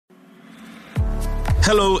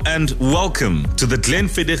Hello and welcome to the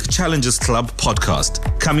Glenfiddich Challengers Club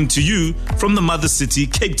podcast, coming to you from the mother city,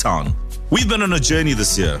 Cape Town. We've been on a journey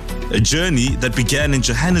this year, a journey that began in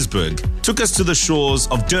Johannesburg, took us to the shores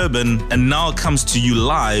of Durban, and now comes to you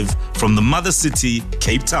live from the mother city,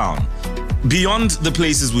 Cape Town. Beyond the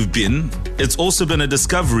places we've been, it's also been a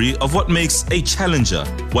discovery of what makes a challenger,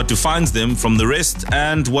 what defines them from the rest,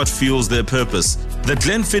 and what fuels their purpose. The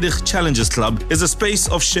Glenfiddich Challengers Club is a space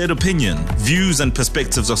of shared opinion, views and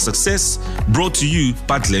perspectives of success, brought to you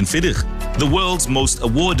by Glenfiddich, the world's most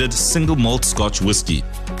awarded single malt Scotch whisky.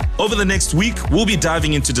 Over the next week, we'll be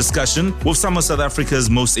diving into discussion with some of South Africa's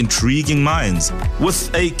most intriguing minds,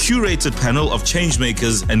 with a curated panel of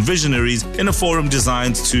changemakers and visionaries in a forum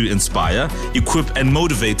designed to inspire, equip and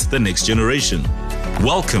motivate the next generation.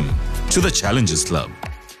 Welcome to the Challengers Club.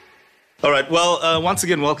 All right, well, once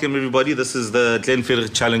again, welcome everybody. This is the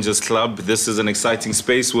Glenfiddich Challengers Club. This is an exciting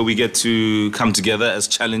space where we get to come together as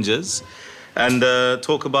challengers and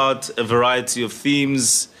talk about a variety of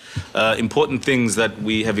themes, important things that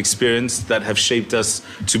we have experienced that have shaped us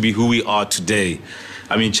to be who we are today.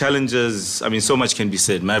 I mean, challengers, so much can be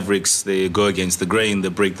said. Mavericks, they go against the grain, they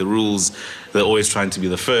break the rules, they're always trying to be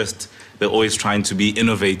the first, they're always trying to be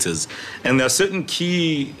innovators. And there are certain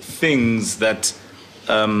key things that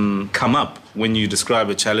come up when you describe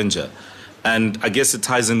a challenger. And I guess it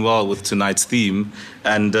ties in well with tonight's theme,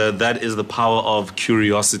 and that is the power of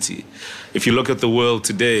curiosity. If you look at the world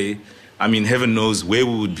today, heaven knows where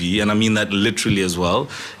we would be, and I mean that literally as well,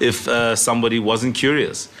 if somebody wasn't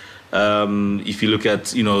curious. If you look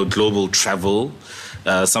at, global travel,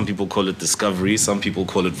 some people call it discovery, some people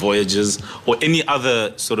call it voyages, or any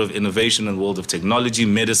other sort of innovation in the world of technology,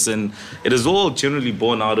 medicine. It is all generally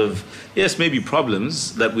born out of, yes, maybe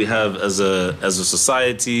problems that we have as a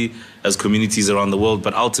society, as communities around the world,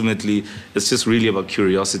 but ultimately it's just really about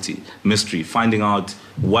curiosity, mystery, finding out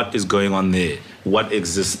what is going on there, what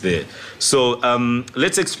exists there. So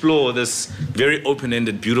let's explore this very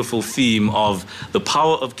open-ended, beautiful theme of the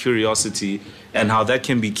power of curiosity and how that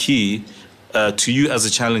can be key to you as a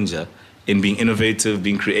challenger in being innovative,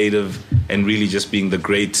 being creative, and really just being the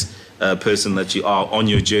great person that you are on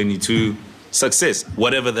your journey to success,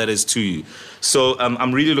 whatever that is to you. So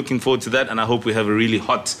I'm really looking forward to that, and I hope we have a really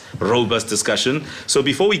hot, robust discussion. So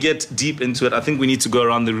before we get deep into it, I think we need to go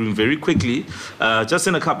around the room very quickly, just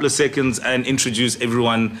in a couple of seconds, and introduce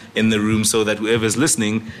everyone in the room so that whoever's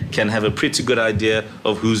listening can have a pretty good idea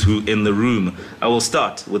of who's who in the room. I will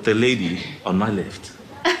start with the lady on my left.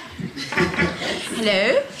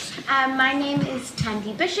 Hello, my name is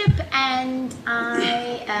Tandy Bishop, and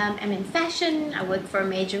I am in fashion. I work for a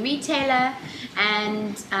major retailer,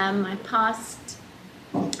 and my past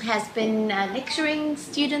has been lecturing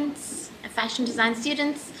students, fashion design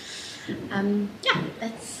students.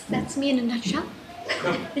 That's me in a nutshell.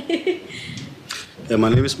 My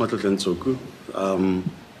name is Matotlen Tsoku. I'm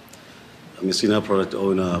a senior product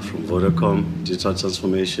owner from Vodacom. Digital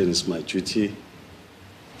transformation is my duty.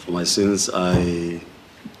 For my sins, I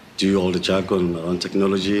do all the jargon around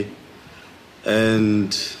technology,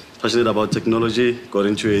 and passionate about technology. Got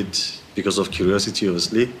into it because of curiosity,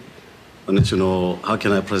 obviously. Wanted to know, how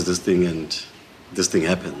can I press this thing and this thing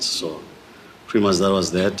happens? So pretty much that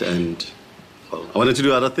was that, and well, I wanted to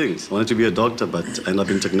do other things. I wanted to be a doctor, but I ended up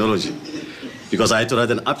in technology because I had to write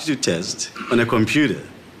an aptitude test on a computer,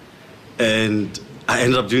 and I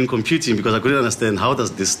ended up doing computing because I couldn't understand how does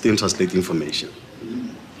this thing translate information.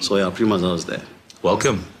 So yeah, pretty much I was there.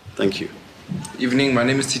 Welcome. Thank you. Evening, my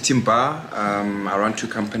name is Titi Mba. I run two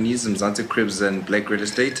companies, Mzansi Cribs and Blake Real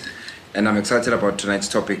Estate. And I'm excited about tonight's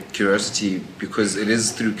topic, curiosity, because it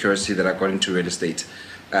is through curiosity that I got into real estate.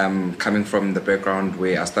 Coming from the background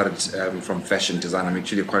where I started from fashion design. I'm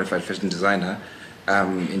actually a qualified fashion designer,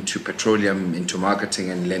 into petroleum, into marketing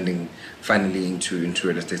and lending, finally into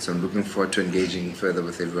real estate. So I'm looking forward to engaging further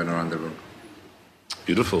with everyone around the room.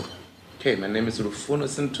 Beautiful. Okay, my name is Rufuno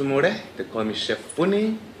Sintumure. They call me Chef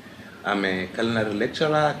Funi. I'm a culinary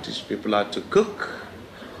lecturer. I teach people how to cook.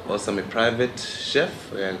 Also, I'm a private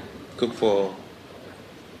chef. I cook for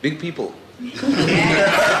big people.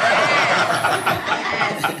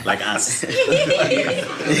 Like us.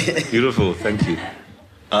 Beautiful, thank you.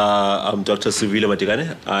 I'm Dr. Sivile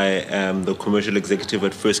Matigane. I am the commercial executive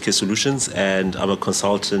at First Care Solutions, and I'm a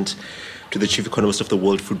consultant to the chief economist of the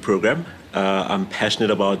World Food Programme. I'm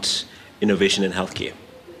passionate about innovation in healthcare.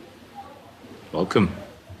 Welcome.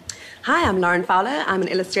 Hi, I'm Lauren Fowler. I'm an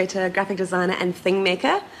illustrator, graphic designer, and thing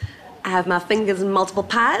maker. I have my fingers in multiple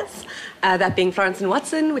pies, that being Florence and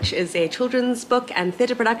Watson, which is a children's book and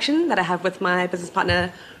theatre production that I have with my business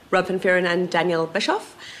partner, Rob Van Vuren and Daniel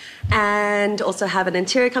Bischoff. and also have an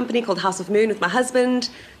interior company called House of Moon with my husband,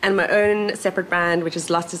 and my own separate brand, which is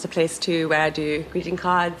Lost is a Place Too, where I do greeting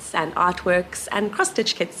cards and artworks and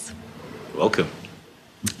cross-stitch kits. Welcome.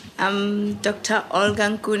 I'm Dr.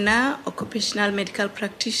 Olga Nkuna, occupational medical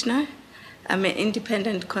practitioner. I'm an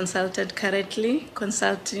independent consultant currently,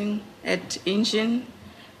 consulting at Engine,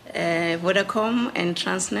 Vodacom, and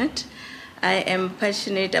Transnet. I am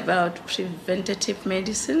passionate about preventative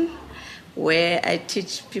medicine, where I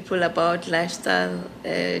teach people about lifestyle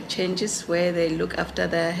changes, where they look after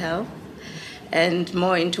their health, and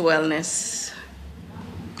more into wellness.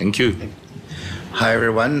 Thank you. Hi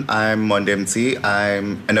everyone, I'm Mondemzi.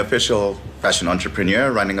 I'm an official fashion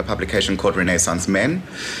entrepreneur running a publication called Renaissance Men.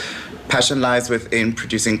 Passion lies within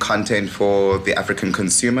producing content for the African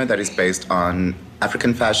consumer that is based on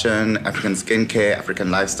African fashion, African skincare,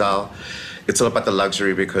 African lifestyle. It's all about the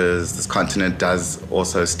luxury because this continent does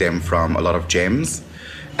also stem from a lot of gems.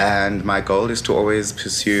 And my goal is to always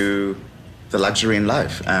pursue the luxury in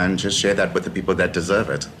life and just share that with the people that deserve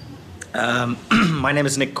it. My name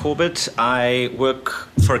is Nick Corbett. I work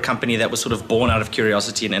for a company that was sort of born out of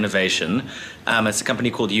curiosity and innovation. It's a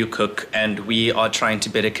company called You Cook, and we are trying to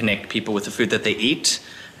better connect people with the food that they eat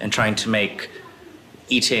and trying to make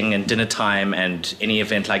eating and dinner time and any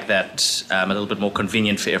event like that a little bit more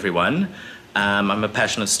convenient for everyone. I'm a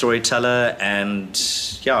passionate storyteller and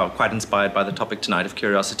quite inspired by the topic tonight of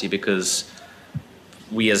curiosity, because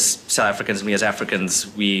we as South Africans and we as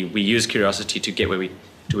Africans, we use curiosity to get where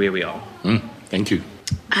we are. Thank you.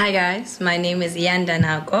 Hi guys, my name is Yanda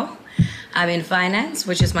Nago. I'm in finance,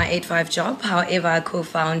 which is my 8-5 job. However, I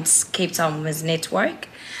co-found Cape Town Women's Network,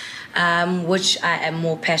 which I am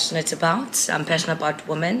more passionate about. I'm passionate about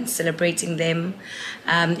women, celebrating them,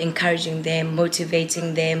 encouraging them,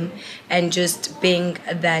 motivating them, and just being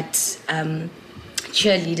that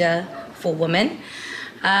cheerleader for women.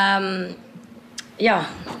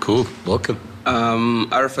 Cool. Welcome.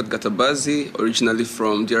 Arafat Gatabazi, originally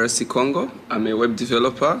from DRC Congo. I'm a web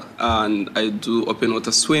developer and I do open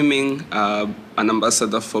water swimming, an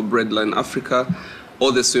ambassador for Breadline Africa.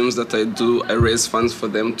 All the swims that I do, I raise funds for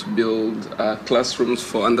them to build classrooms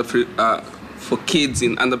for kids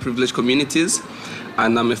in underprivileged communities.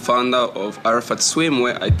 And I'm a founder of Arafat Swim,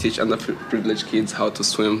 where I teach underprivileged kids how to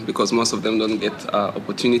swim, because most of them don't get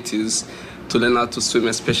opportunities to learn how to swim.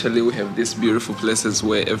 Especially we have these beautiful places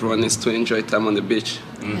where everyone needs to enjoy time on the beach.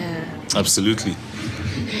 Absolutely.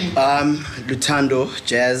 Lutando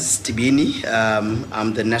Jazz Tibini.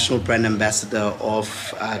 I'm the national brand ambassador of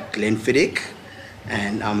Glenfiddich,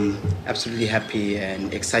 and I'm absolutely happy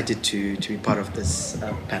and excited to be part of this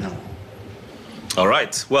panel. All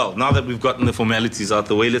right. Well, now that we've gotten the formalities out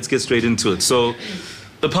the way, let's get straight into it. So,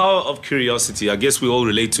 the power of curiosity, I guess we all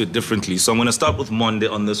relate to it differently. So I'm going to start with Monde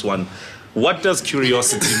on this one. What does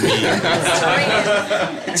curiosity mean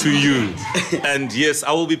to you? And yes,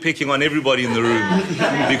 I will be picking on everybody in the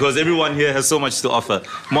room because everyone here has so much to offer.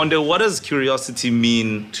 Monde, what does curiosity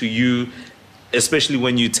mean to you, especially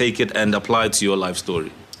when you take it and apply it to your life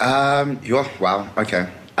story? Wow, okay.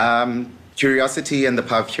 Curiosity and the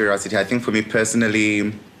power of curiosity, I think for me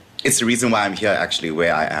personally, it's the reason why I'm here actually,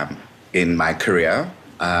 where I am in my career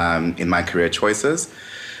choices.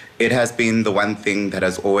 It has been the one thing that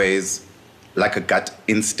has always, like a gut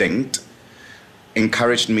instinct,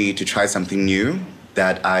 encouraged me to try something new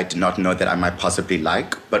that I did not know that I might possibly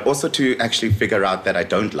like, but also to actually figure out that I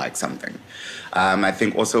don't like something. I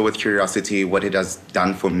think also with curiosity, what it has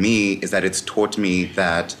done for me is that it's taught me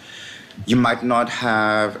that you might not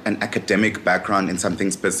have an academic background in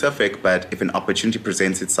something specific, but if an opportunity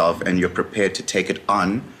presents itself and you're prepared to take it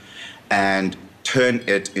on and turn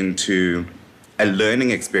it into a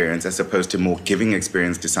learning experience as opposed to more giving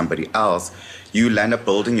experience to somebody else, you land up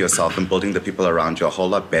building yourself and building the people around you a whole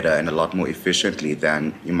lot better and a lot more efficiently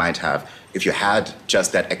than you might have if you had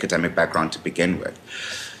just that academic background to begin with.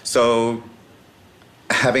 So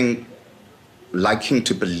liking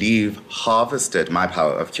to believe harvested my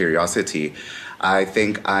power of curiosity, I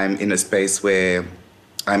think I'm in a space where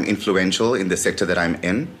I'm influential in the sector that I'm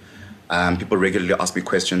in. People regularly ask me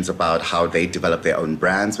questions about how they develop their own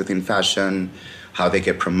brands within fashion, how they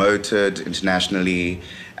get promoted internationally.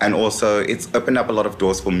 And also it's opened up a lot of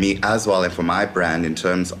doors for me as well and for my brand in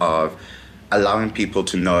terms of allowing people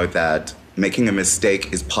to know that making a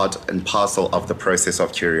mistake is part and parcel of the process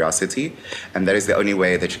of curiosity. And that is the only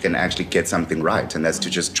way that you can actually get something right. And that's to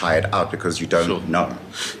just try it out because you don't know.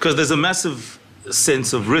 Because there's a massive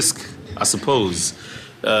sense of risk, I suppose.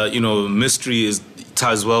 Mystery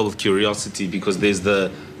ties well with curiosity because there's the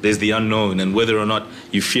there's the unknown, and whether or not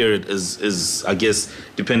you fear it is I guess,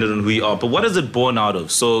 dependent on who you are. But what is it born out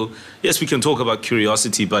of? So, yes, we can talk about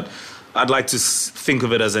curiosity, but I'd like to think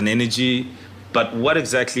of it as an energy. But what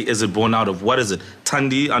exactly is it born out of? What is it?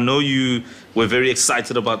 Thandi, I know you were very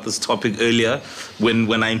excited about this topic earlier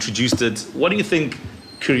when I introduced it. What do you think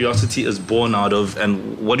curiosity is born out of,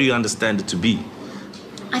 and what do you understand it to be?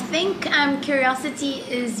 I think curiosity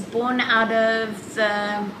is born out of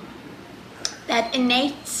that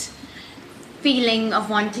innate feeling of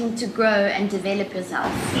wanting to grow and develop yourself.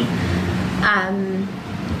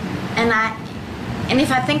 And if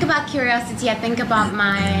I think about curiosity, I think about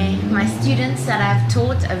my students that I've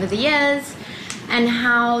taught over the years and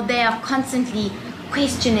how they are constantly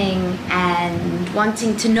questioning and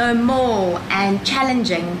wanting to know more and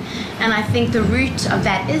challenging. And I think the root of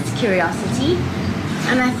that is curiosity.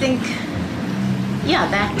 And I think, yeah,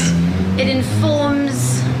 that it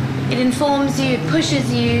informs you, it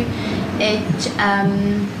pushes you, it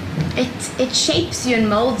shapes you and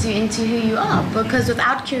molds you into who you are. Because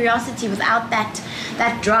without curiosity, without that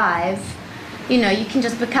drive, you can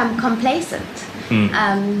just become complacent.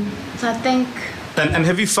 So I think. And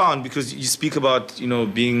have you found, because you speak about,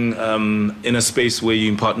 being in a space where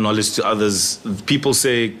you impart knowledge to others, people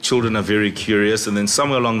say children are very curious, and then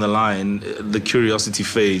somewhere along the line, the curiosity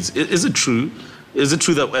fades. Is it true? Is it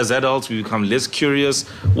true that as adults we become less curious?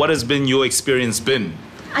 What has been your experience been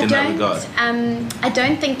in that regard? I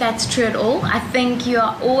don't think that's true at all. I think you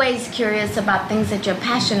are always curious about things that you're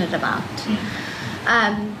passionate about.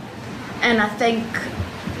 And I think...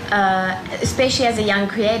 especially as a young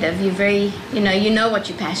creative, you're very, you know what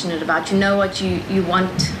you're passionate about, you know what you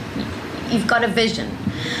want, you've got a vision,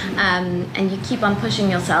 and you keep on pushing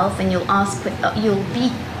yourself, and you'll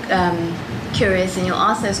be curious, and you'll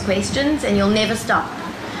ask those questions, and you'll never stop.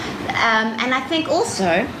 And I think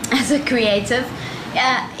also, as a creative,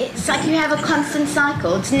 it's like you have a constant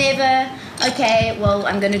cycle. It's never, okay, well,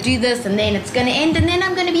 I'm going to do this, and then it's going to end, and then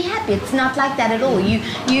I'm going to be happy. It's not like that at all. You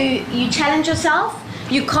challenge yourself,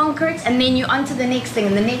 you conquer it, and then you're on to the next thing,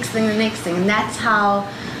 and the next thing, and the next thing. And that's how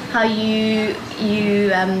you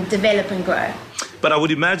develop and grow. But I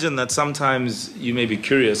would imagine that sometimes you may be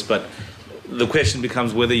curious, but the question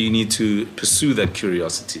becomes whether you need to pursue that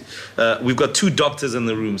curiosity. We've got two doctors in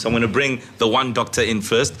the room, so I'm going to bring the one doctor in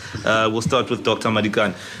first. We'll start with Dr.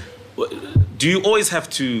 Madikane. Do you always have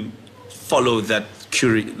to follow that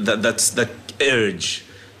urge,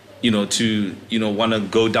 to want to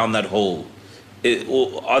go down that hole?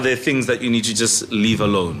 Or are there things that you need to just leave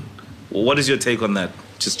alone? What is your take on that,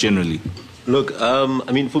 just generally? Look,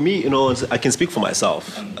 for me, I can speak for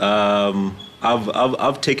myself.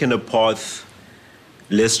 I've taken a path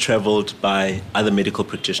less traveled by other medical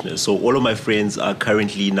practitioners. So all of my friends are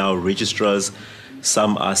currently now registrars.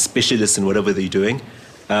 Some are specialists in whatever they're doing,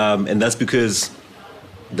 and that's because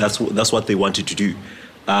that's what they wanted to do.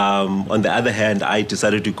 On the other hand, I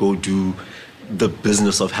decided to go do the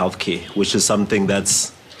business of healthcare, which is something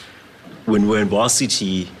that's, when we're in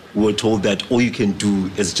varsity, we were told that all you can do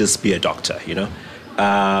is just be a doctor,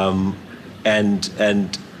 and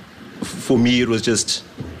for me it was just,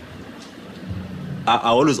 I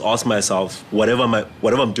always ask myself, whatever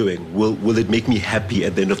I'm doing, will it make me happy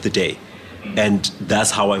at the end of the day? And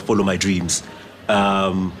that's how I follow my dreams.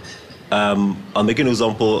 I'll make an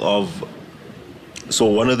example of, so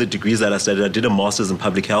one of the degrees that I studied, I did a master's in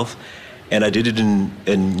public health, and I did it in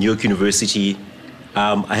New York University.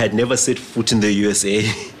 I had never set foot in the USA.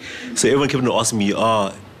 So everyone kept on asking me,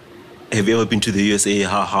 have you ever been to the USA?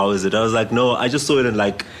 How is it? I was like, no, I just saw it on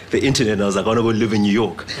the internet, and I was like, I want to go live in New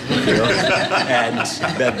York. And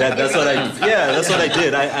that's what I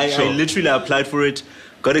did. I literally applied for it,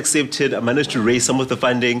 got accepted, I managed to raise some of the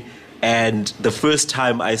funding, and the first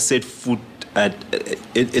time I set foot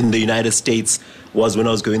in the United States was when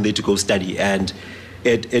I was going there to go study. And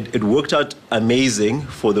it worked out amazing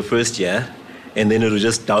for the first year, and then it was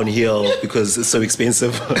just downhill because it's so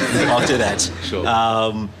expensive after that. Sure.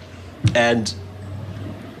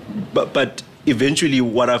 But eventually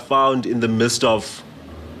what I found in the midst of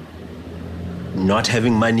not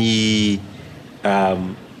having money,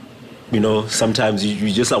 sometimes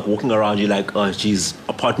you just like walking around, you're like, oh geez,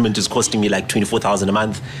 apartment is costing me like 24,000 a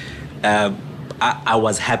month. I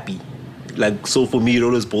was happy. So for me, it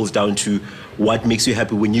always boils down to what makes you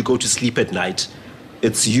happy when you go to sleep at night.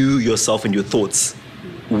 It's you, yourself, and your thoughts.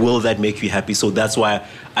 Will that make you happy? So that's why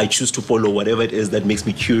I choose to follow whatever it is that makes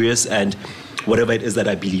me curious and whatever it is that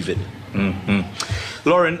I believe in. Mm-hmm.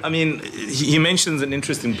 Lauren, he mentions an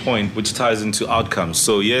interesting point which ties into outcomes.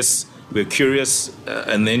 So yes, we're curious,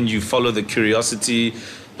 and then you follow the curiosity.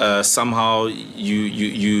 somehow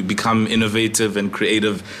you become innovative and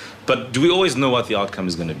creative. But do we always know what the outcome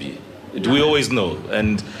is going to be? Do we always know?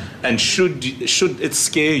 And should it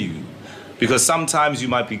scare you? Because sometimes you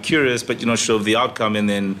might be curious, but you're not sure of the outcome, and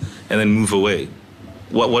then move away.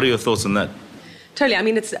 What are your thoughts on that? Totally. I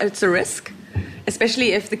mean, it's a risk,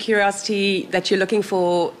 especially if the curiosity that you're looking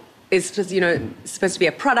for is, supposed to be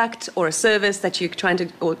a product or a service that you're trying to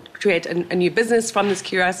or create a new business from this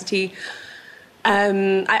curiosity.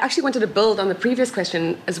 I actually wanted to build on the previous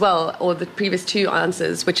question as well, or the previous two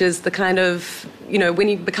answers, which is the kind of, when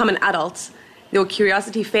you become an adult, your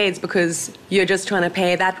curiosity fades because you're just trying to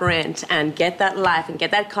pay that rent and get that life and get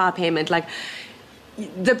that car payment. Like,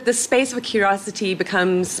 the space for curiosity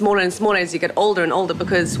becomes smaller and smaller as you get older and older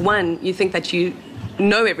because, one, you think that you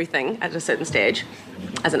know everything at a certain stage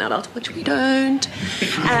as an adult, which we don't.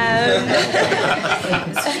 Just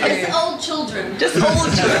old children. Just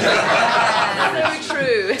old children. So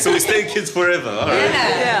true. So we stay kids forever. All right.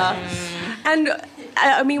 Yeah. And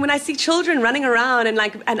I mean, when I see children running around and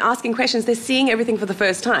asking questions, they're seeing everything for the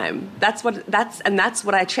first time. That's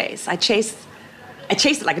what I chase. I chase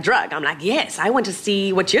it like a drug. I'm like, yes, I want to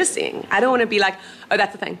see what you're seeing. I don't want to be like, oh,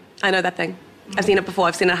 that's the thing. I know that thing. I've seen it before.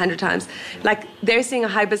 I've seen it 100 times. Like, they're seeing a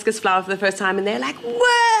hibiscus flower for the first time, and they're like,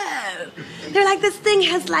 whoa! They're like, this thing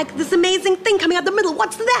has, like, this amazing thing coming out the middle.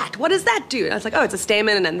 What's that? What does that do? And I was like, oh, it's a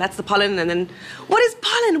stamen, and then that's the pollen, and then what is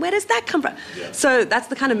pollen? Where does that come from? Yeah. So that's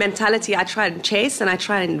the kind of mentality I try and chase, and I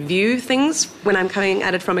try and view things when I'm coming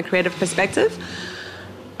at it from a creative perspective.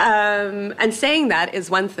 And saying that is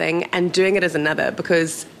one thing, and doing it is another,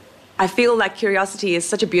 because I feel like curiosity is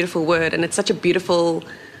such a beautiful word, and it's such a beautiful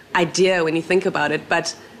idea when you think about it,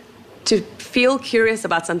 but to feel curious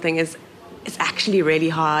about something is actually really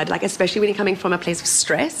hard, like especially when you're coming from a place of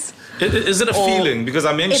stress. Is it a feeling? Because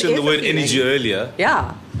I mentioned the word energy earlier.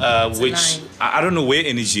 Yeah. Which I don't know where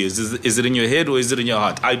energy is. Is it in your head or is it in your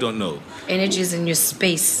heart? I don't know. Energy is in your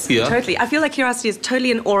space. Yeah. Totally. I feel like curiosity is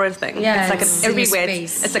totally an aura thing. Yeah, it's like it's everywhere.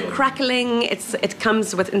 It's a crackling. It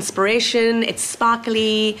comes with inspiration. It's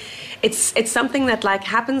sparkly. It's something that like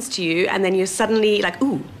happens to you, and then you're suddenly like,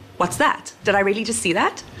 ooh, what's that? Did I really just see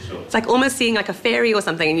that? Sure. It's like almost seeing like a fairy or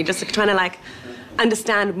something, and you're just trying to like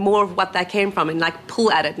understand more of what that came from, and like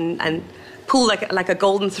pull at it and pull like a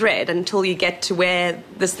golden thread until you get to where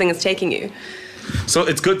this thing is taking you. So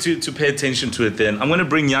it's good to pay attention to it then. I'm going to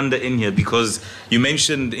bring Yanda in here because you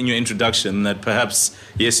mentioned in your introduction that perhaps,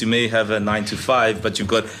 yes, you may have a 9 to 5, but you've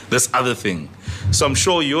got this other thing. So I'm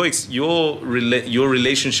sure your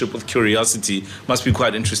relationship with curiosity must be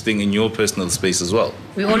quite interesting in your personal space as well.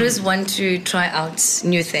 We always want to try out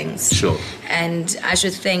new things. Sure. And I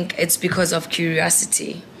should think it's because of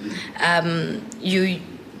curiosity. You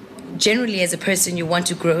generally, as a person, you want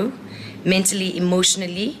to grow mentally,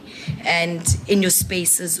 emotionally, and in your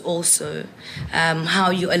spaces also,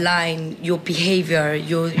 how you align your behavior,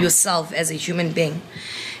 yourself as a human being.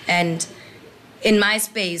 And in my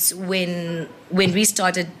space, when I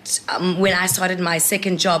started my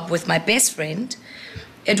second job with my best friend,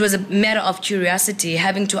 it was a matter of curiosity,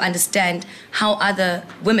 having to understand how other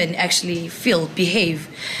women actually feel, behave.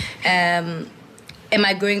 Am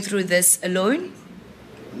I going through this alone?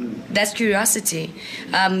 That's curiosity.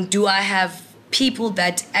 Do I have people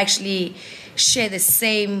that actually share the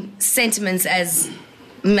same sentiments as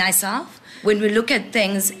myself? When we look at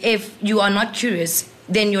things, if you are not curious,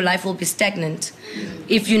 then your life will be stagnant.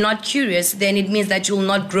 If you're not curious, then it means that you will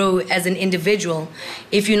not grow as an individual.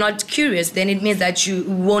 If you're not curious, then it means that you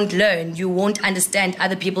won't learn, you won't understand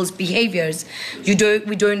other people's behaviors. We don't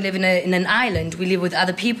live in an island, we live with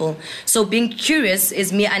other people. So being curious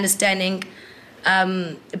is me understanding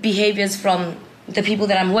behaviors from the people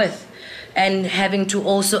that I'm with, and having to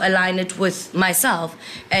also align it with myself,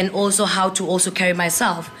 and also how to also carry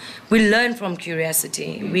myself. We learn from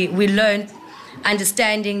curiosity. We learn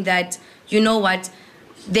understanding that, you know what,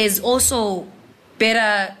 there's also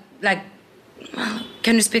better, like,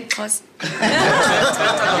 can you speak fast?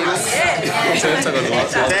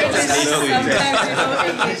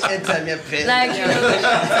 Like,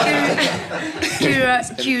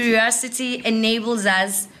 curiosity enables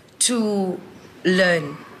us to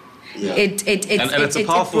learn. Yeah. And it's a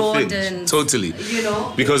powerful thing, totally.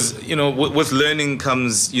 Because with learning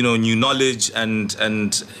comes new knowledge and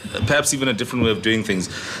perhaps even a different way of doing things.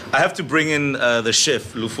 I have to bring in the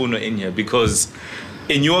chef Lufuno in here because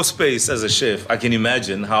in your space as a chef, I can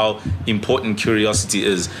imagine how important curiosity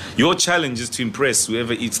is. Your challenge is to impress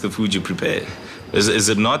whoever eats the food you prepare. Is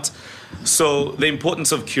it not? So the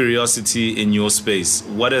importance of curiosity in your space,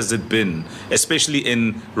 what has it been, especially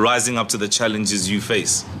in rising up to the challenges you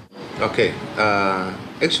face? Okay,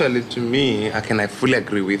 Actually, to me, I fully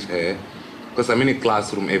agree with her because I'm in a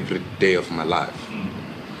classroom every day of my life.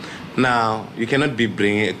 Now, you cannot be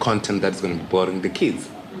bringing a content that's going to be boring the kids.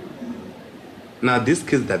 Now, these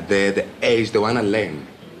kids that they're the age, they want to learn.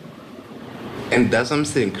 And that's what I'm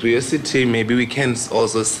saying. Curiosity, maybe we can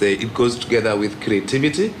also say it goes together with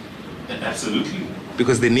creativity. Absolutely.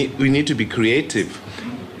 Because we need to be creative.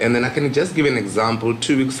 And then I can just give an example.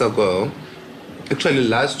 2 weeks ago, actually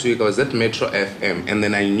last week, I was at Metro FM, and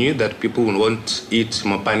then I knew that people won't eat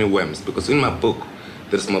mopani worms because in my book,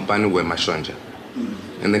 there's mopani worm mashonja.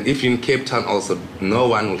 And then if you're in Cape Town also, no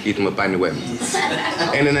one will eat mopani worms.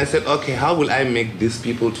 And then I said, okay, how will I make these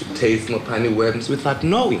people to taste mopani worms without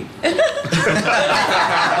knowing?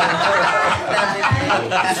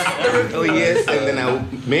 Oh yes, and then I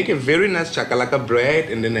make a very nice chakalaka bread,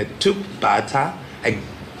 and then I took butter,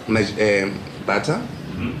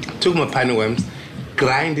 took mopani worms,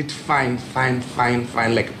 grind it fine,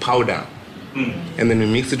 like powder. And then we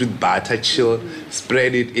mix it with butter, chill,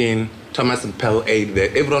 spread it in. Thomas and Pell ate there.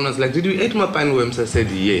 Everyone was like, did you eat mopani worms? I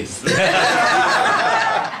said, yes.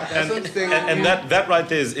 And that right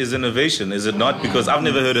there is innovation, is it not? Because I've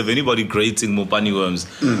never heard of anybody grating mopani worms.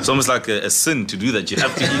 It's almost like a sin to do that. You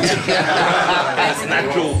have to eat it. It's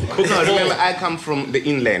natural. No, remember, I come from the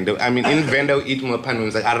inland. I mean, in Venda, we eat mopani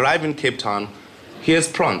worms. I arrive in Cape Town, here's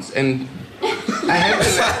prawns, and I have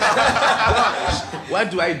what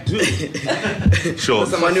do I do? Sure.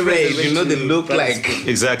 You know, they look like...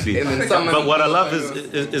 Exactly. But what I love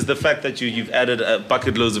is the fact that you've added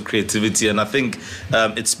bucket loads of creativity, and I think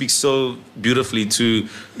it speaks so beautifully to,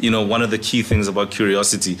 one of the key things about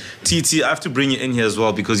curiosity. TT, I have to bring you in here as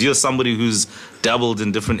well because you're somebody who's dabbled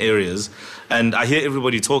in different areas, and I hear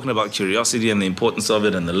everybody talking about curiosity and the importance of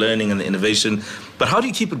it and the learning and the innovation, but how do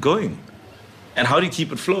you keep it going? And how do you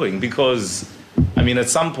keep it flowing? Because, at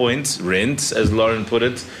some point, rent, as Lauren put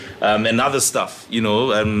it, and other stuff,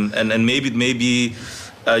 and maybe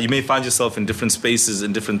you may find yourself in different spaces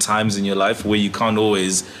in different times in your life where you can't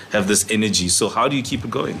always have this energy. So how do you keep it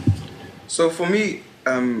going? So for me,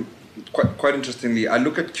 quite interestingly, I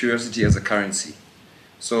look at curiosity as a currency.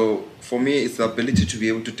 So for me, it's the ability to be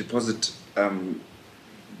able to deposit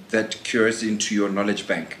that curiosity into your knowledge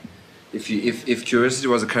bank. If curiosity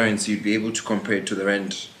was a currency, you'd be able to compare it to the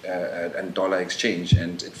rand and dollar exchange,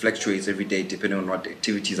 and it fluctuates every day depending on what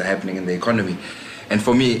activities are happening in the economy. And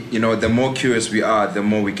for me, the more curious we are, the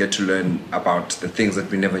more we get to learn about the things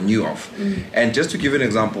that we never knew of. And just to give an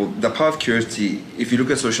example, the power of curiosity, if you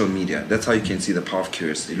look at social media, that's how you can see the power of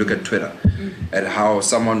curiosity. Look at Twitter, at how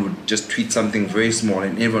someone would just tweet something very small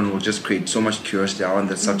and everyone will just create so much curiosity around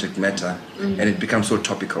the subject matter, and it becomes so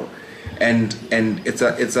topical. And it's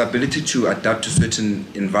the ability to adapt to certain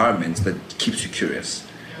environments that keeps you curious.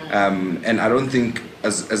 And I don't think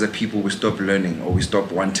as a people we stop learning or we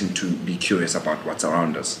stop wanting to be curious about what's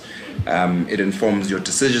around us. It informs your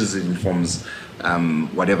decisions, it informs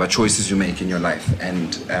whatever choices you make in your life.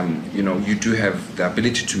 And, you do have the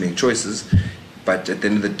ability to make choices, but at the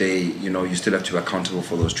end of the day, you still have to be accountable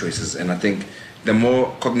for those choices. And I think the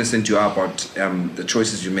more cognizant you are about the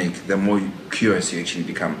choices you make, the more curious you actually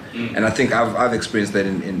become. And I think I've experienced that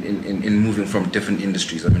in moving from different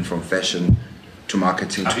industries. From fashion to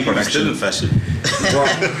marketing to production. You're still in fashion. Well,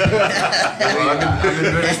 I'm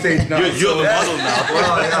in real estate now. You're the model now.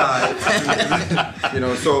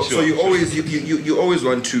 Well, so you always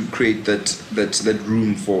want to create that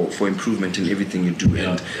room for improvement in everything you do.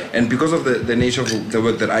 And because of the nature of the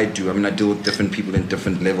work that I do, I deal with different people in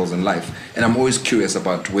different levels in life, and I'm always curious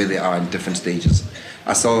about where they are in different stages.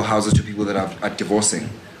 I sell houses to people that are divorcing,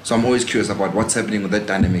 so I'm always curious about what's happening with that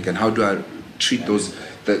dynamic and how do I treat those.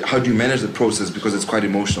 How do you manage the process, because it's quite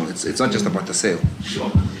emotional. It's not just about the sale.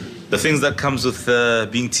 Sure. The things that comes with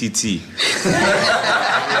being TT.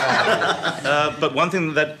 But one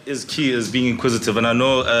thing that is key is being inquisitive. And I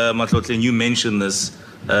know, Matlotle, you mentioned this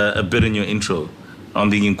a bit in your intro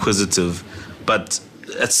on being inquisitive. But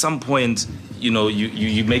at some point,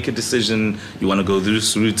 you make a decision, you want to go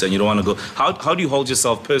this route and you don't want to go. How do you hold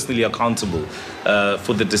yourself personally accountable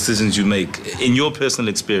for the decisions you make in your personal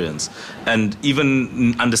experience? And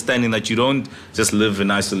even understanding that you don't just live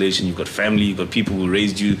in isolation. You've got family, you've got people who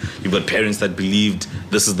raised you, you've got parents that believed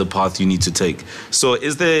this is the path you need to take. So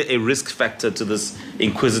is there a risk factor to this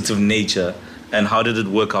inquisitive nature, and how did it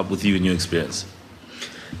work out with you in your experience?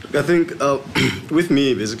 I think with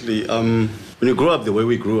me, basically, when you grow up the way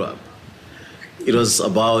we grew up, it was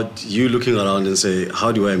about you looking around and say,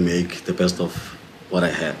 how do I make the best of what I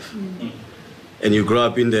have? And you grow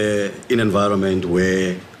up in an environment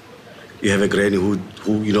where you have a granny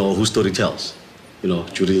who story tells,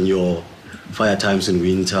 during your fire times in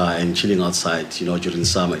winter and chilling outside, during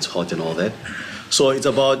summer, it's hot and all that. So it's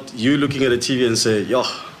about you looking at the TV and say, yo,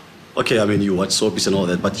 okay, you watch soapies and all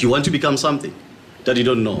that, but you want to become something that you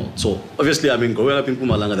don't know. So obviously, growing up in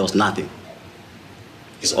Mpumalanga, there was nothing.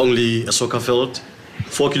 It's only a soccer field,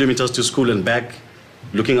 4 kilometers to school and back,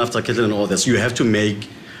 looking after cattle and all that. So you have to make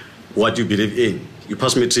what you believe in. You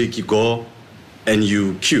pass matric, you go, and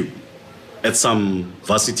you queue at some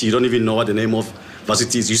varsity. You don't even know what the name of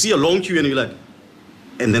varsity is. You see a long queue and you're like,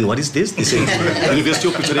 and then what is this? This is University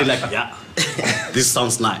of Pretoria, like, yeah, this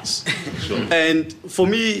sounds nice. Sure. And for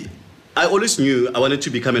me, I always knew I wanted to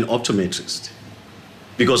become an optometrist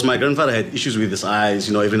because my grandfather had issues with his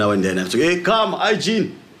eyes, every now and then. I have to, hey, come,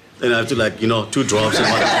 hygiene. And I have to 2 drops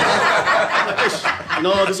and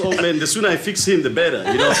whatever. This old man, the sooner I fix him, the better,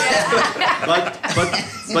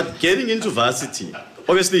 But getting into varsity,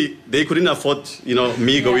 obviously they couldn't afford,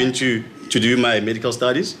 me going to do my medical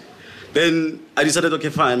studies. Then I decided, okay,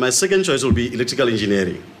 fine, my second choice will be electrical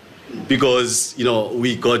engineering. Because,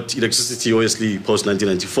 we got electricity, obviously,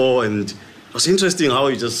 post-1994, and it was interesting how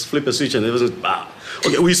you just flip a switch and everything,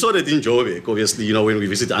 Okay, we saw that in Joburg, obviously, when we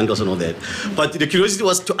visit uncles and all that. But the curiosity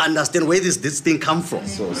was to understand where this thing come from.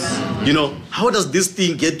 How does this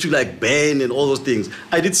thing get to burn and all those things?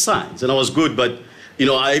 I did science and I was good, but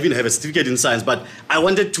I even have a certificate in science, but I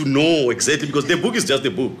wanted to know exactly because the book is just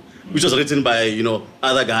a book, which was written by,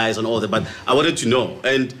 other guys and all that, but I wanted to know.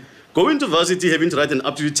 And going to varsity, having to write an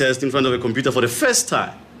aptitude test in front of a computer for the first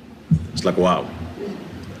time, it's like, wow.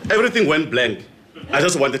 Everything went blank. I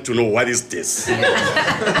just wanted to know, what is this?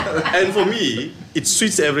 And for me, it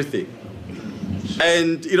suits everything.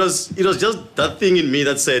 And it was just that thing in me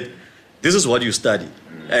that said, this is what you study.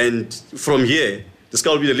 And from here, the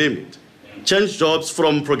sky will be the limit. Change jobs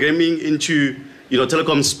from programming into,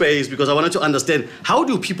 telecom space because I wanted to understand, how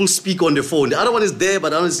do people speak on the phone? The other one is there,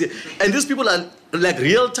 but I don't see. And these people are like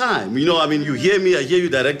real time. You hear me, I hear you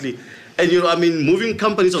directly. And, moving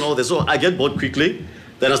companies and all that. So I get bored quickly.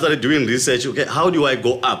 Then I started doing research. Okay, how do I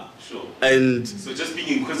go up? Sure. And so just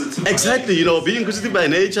being inquisitive. Exactly, being inquisitive by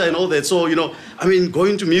nature and all that. So,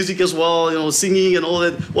 going to music as well, singing and all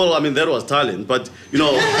that. Well, that was talent, but,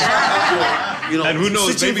 and who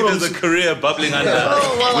knows, maybe there's a career bubbling under,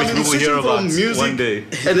 which we will hear about music, one day.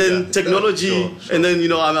 And then technology, sure. And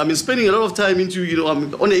then, spending a lot of time into,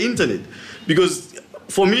 on the internet. Because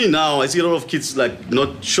for me now, I see a lot of kids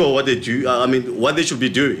not sure what they do, what they should be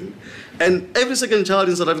doing. And every second child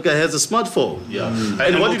in South Africa has a smartphone. Yeah.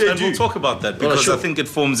 And what do they do? We'll talk about that because I think it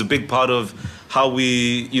forms a big part of how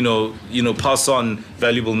we, pass on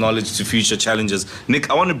valuable knowledge to future challenges.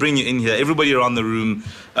 Nick, I want to bring you in here. Everybody around the room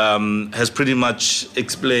has pretty much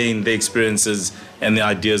explained their experiences and the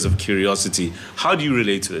ideas of curiosity. How do you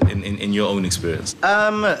relate to it in your own experience?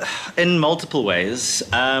 In multiple ways.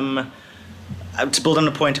 To build on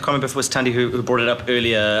a point, I can't remember if it was Tandy who brought it up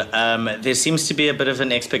earlier, there seems to be a bit of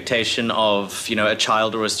an expectation of, a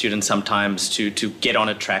child or a student sometimes to get on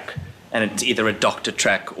a track, and it's either a doctor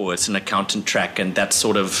track or it's an accountant track, and that's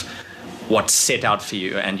sort of what's set out for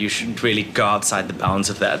you, and you shouldn't really go outside the bounds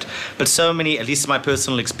of that. But so many, at least in my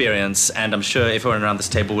personal experience, and I'm sure everyone around this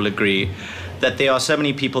table will agree, that there are so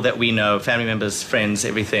many people that we know, family members, friends,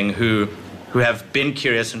 everything, who have been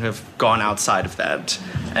curious and who have gone outside of that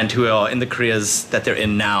and who are in the careers that they're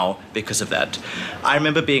in now because of that. I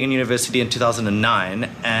remember being in university in 2009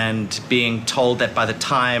 and being told that by the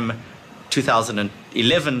time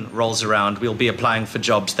 2011 rolls around, we'll be applying for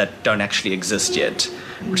jobs that don't actually exist yet,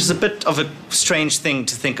 which is a bit of a strange thing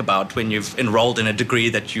to think about when you've enrolled in a degree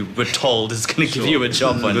that you were told is going to give you a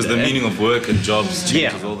job one day. Because the meaning of work and jobs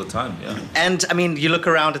changes all the time. Yeah. And you look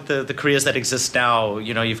around at the careers that exist now.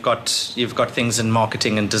 You've got things in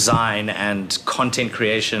marketing and design and content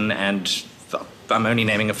creation, and I'm only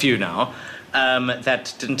naming a few now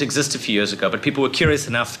that didn't exist a few years ago. But people were curious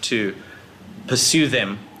enough to pursue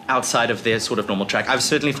them outside of their sort of normal track. I've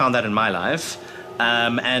certainly found that in my life.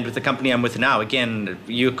 And with the company I'm with now, again,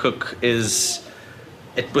 UCook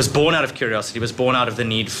it was born out of curiosity, it was born out of the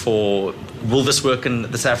need for, will this work in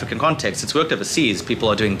the South African context? It's worked overseas, people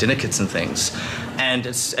are doing dinner kits and things. And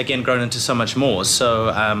it's, again, grown into so much more. So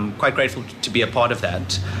I'm quite grateful to be a part of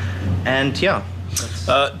that. And yeah.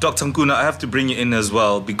 Dr. Nkuna, I have to bring you in as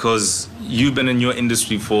well because you've been in your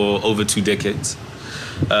industry for over 2 decades.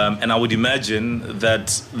 And I would imagine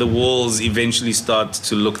that the walls eventually start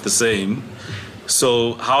to look the same.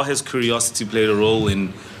 So how has curiosity played a role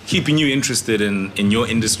in keeping you interested in your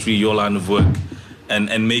industry, your line of work,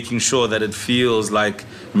 and making sure that it feels like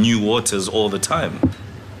new waters all the time?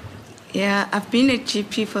 Yeah, I've been a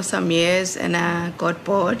GP for some years and I got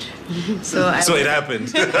bored. So it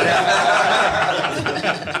happened.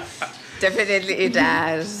 Definitely it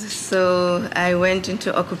does. So I went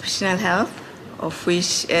into occupational health, of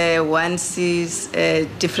which one sees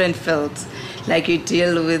different fields. Like you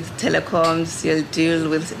deal with telecoms, you'll deal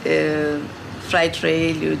with freight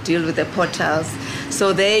rail, you deal with the portals.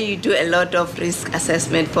 So there you do a lot of risk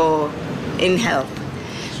assessment in health.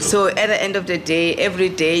 So at the end of the day, every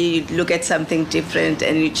day you look at something different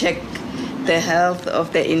and you check the health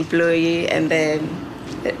of the employee and the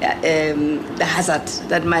hazard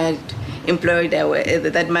that might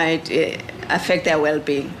affect their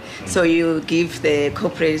well-being. So you give the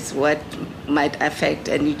corporates what might affect,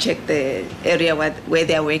 and you check the area where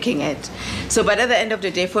they're working at. So, but at the end of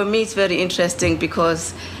the day, for me, it's very interesting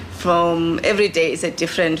because from every day it's a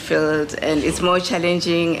different field and it's more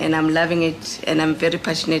challenging, and I'm loving it and I'm very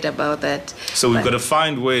passionate about that. So we've got to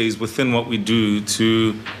find ways within what we do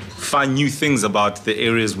to find new things about the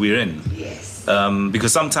areas we're in. Yes.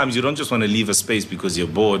 Because sometimes you don't just want to leave a space because you're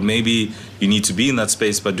bored. Maybe you need to be in that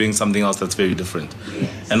space but doing something else that's very different.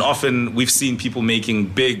 Yes. And often we've seen people making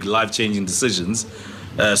big life-changing decisions,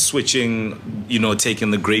 switching,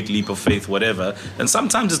 taking the great leap of faith, whatever. And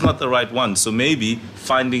sometimes it's not the right one. So maybe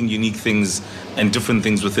finding unique things and different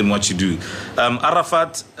things within what you do.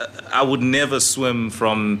 Arafat, I would never swim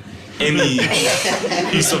from any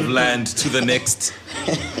piece of land to the next,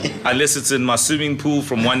 unless it's in my swimming pool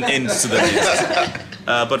from one end to the next.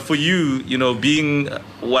 But for you, being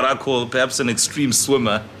what I call perhaps an extreme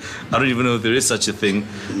swimmer, I don't even know if there is such a thing.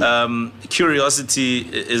 Curiosity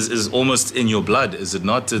is almost in your blood, is it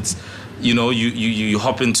not? It's, you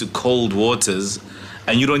hop into cold waters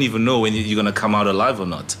and you don't even know when you're going to come out alive or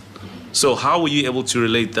not. So how were you able to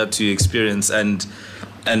relate that to your experience and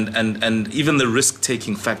even the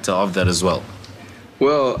risk-taking factor of that as well?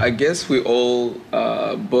 Well, I guess we all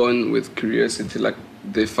are born with curiosity. Like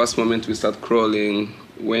the first moment we start crawling,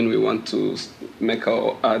 when we want to make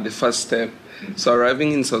the first step. So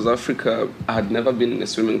arriving in South Africa, I had never been in a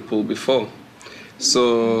swimming pool before.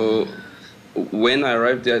 So when I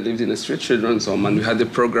arrived there, I lived in a street children's home, and we had a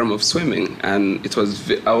program of swimming. And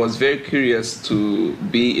I was very curious to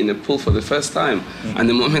be in a pool for the first time. Mm-hmm. And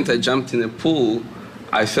the moment I jumped in a pool,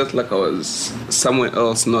 I felt like I was somewhere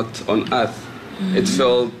else, not on Earth. Mm-hmm. It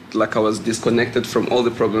felt like I was disconnected from all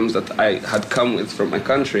the problems that I had come with from my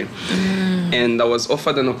country. Mm-hmm. And I was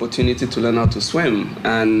offered an opportunity to learn how to swim.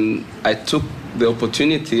 And I took the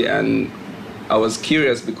opportunity, and I was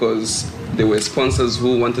curious because there were sponsors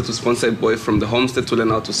who wanted to sponsor a boy from the homestead to learn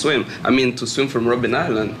how to swim. To swim from Robben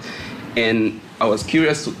Island. And I was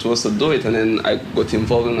curious to also do it. And then I got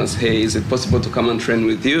involved and asked, hey, is it possible to come and train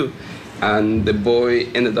with you? And the boy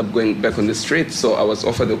ended up going back on the street, so I was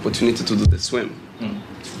offered the opportunity to do the swim. Mm.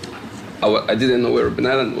 I didn't know where Robben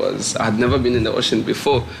Island was. I had never been in the ocean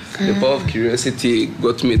before. The power of curiosity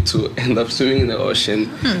got me to end up swimming in the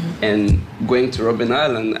ocean and going to Robben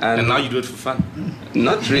Island. And now you do it for fun?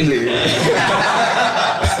 Not really.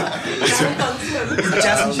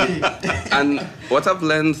 And what I've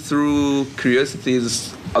learned through curiosity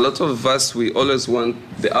is a lot of us, we always want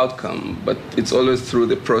the outcome, but it's always through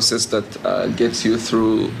the process that gets you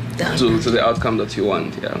through to the outcome that you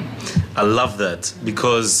want. Yeah, I love that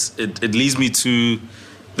because it leads me to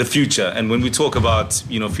the future. And when we talk about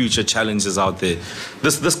future challenges out there,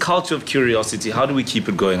 this culture of curiosity, how do we keep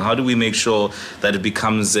it going? How do we make sure that it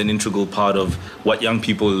becomes an integral part of what young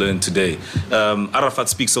people learn today? Arafat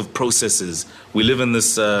speaks of processes. We live in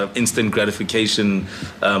this instant gratification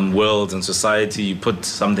world and society. You put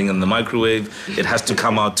something in the microwave, it has to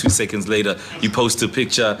come out 2 seconds later. You post a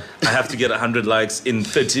picture, I have to get 100 likes in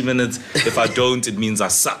 30 minutes. If I don't, it means I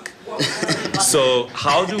suck. So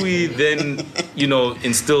how do we then,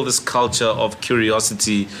 instill this culture of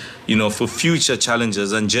curiosity, for future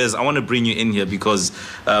challenges? And Jez, I want to bring you in here because,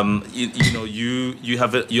 you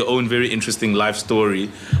have your own very interesting life story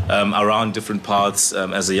around different paths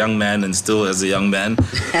as a young man and still as a young man.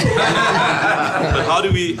 But how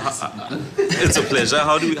do we? It's a pleasure.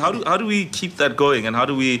 How do we keep that going, and how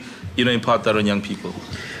do we, impart that on young people?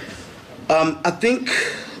 I think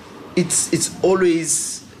it's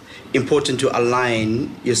always important to align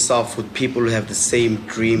yourself with people who have the same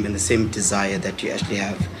dream and the same desire that you actually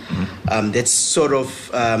have. Mm-hmm. That sort of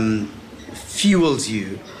fuels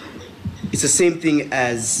you. It's the same thing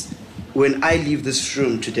as when I leave this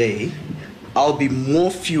room today, I'll be more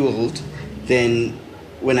fueled than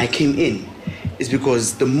when I came in. It's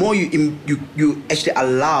because the more you actually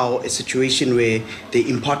allow a situation where they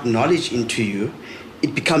impart knowledge into you,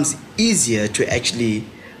 it becomes easier to actually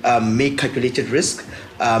make calculated risk,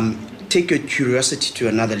 take your curiosity to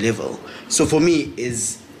another level. So for me,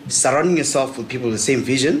 is surrounding yourself with people with the same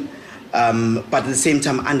vision, but at the same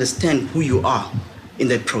time understand who you are in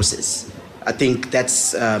that process. I think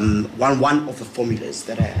that's one of the formulas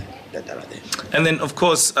that are there. And then, of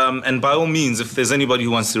course, and by all means, if there's anybody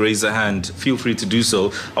who wants to raise a hand, feel free to do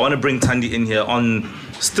so. I want to bring Thandi in here on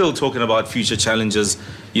still talking about future challenges,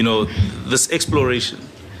 this exploration.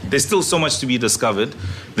 There's still so much to be discovered.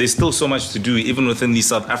 There's still so much to do, even within the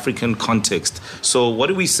South African context. So what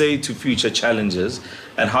do we say to future challenges,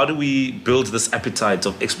 and how do we build this appetite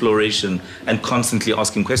of exploration and constantly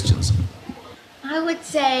asking questions? I would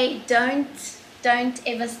say don't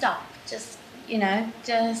ever stop. Just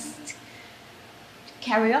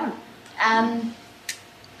carry on.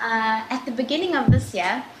 At the beginning of this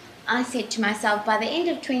year, I said to myself, by the end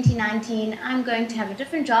of 2019, I'm going to have a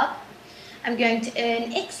different job. I'm going to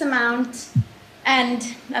earn X amount,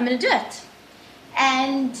 and I'm going to do it.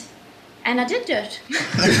 And I did do it. You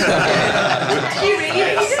really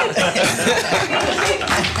did.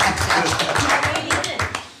 I really did.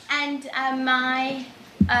 And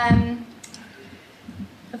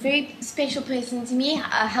a very special person to me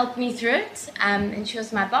helped me through it, and she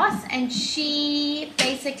was my boss, and she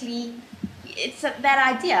basically, it's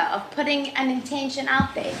that idea of putting an intention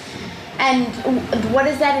out there. And what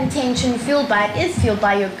is that intention fueled by? It is fueled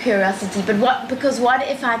by your curiosity, but what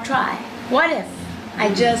if I try? What if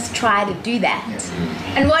I just try to do that?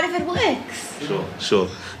 And what if it works? Sure.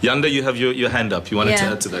 Yanda, you have your hand up. You wanted to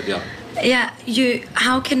add to that, yeah? Yeah,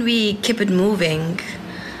 how can we keep it moving?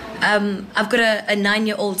 I've got a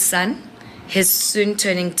 9-year-old son. He's soon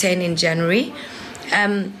turning 10 in January.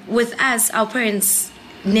 With us, our parents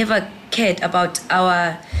never cared about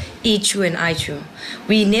our EQ and IQ.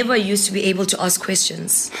 We never used to be able to ask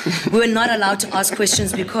questions. We were not allowed to ask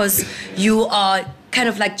questions because you are kind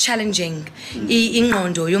of like challenging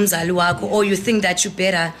ingqondo yomzali wakho, or you think that you're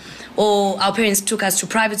better, or our parents took us to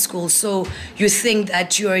private school, so you think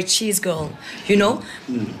that you're a cheese girl,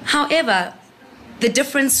 However, the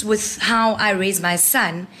difference with how I raise my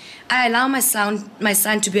son, I allow my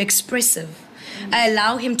son to be expressive. I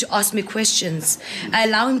allow him to ask me questions. I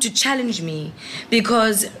allow him to challenge me,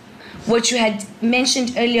 because what you had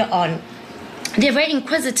mentioned earlier on, they're very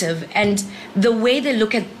inquisitive, and the way they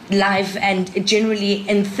look at life and generally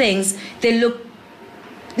in things, they look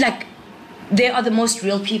like they are the most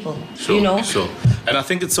real people, Sure. And I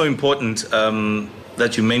think it's so important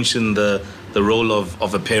that you mentioned the role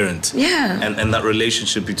of a parent, and that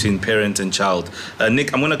relationship between parent and child.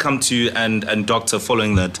 Nick, I'm going to come to you and Doctor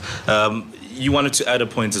following that. You wanted to add a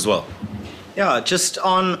point as well. Yeah, just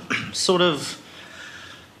on sort of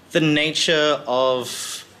the nature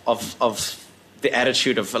of the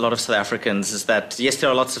attitude of a lot of South Africans is that, yes, there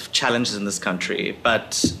are lots of challenges in this country,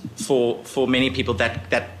 but for many people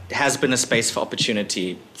that has been a space for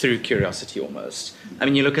opportunity through curiosity almost. I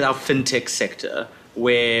mean, you look at our fintech sector,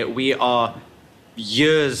 where we are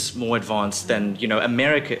years more advanced than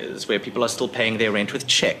America is, where people are still paying their rent with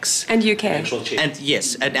checks. And UK. And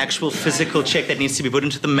yes, an actual physical check that needs to be put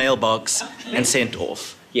into the mailbox and sent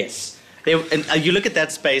off. Yes. You look at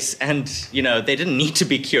that space and, they didn't need to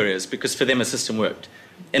be curious because for them a system worked.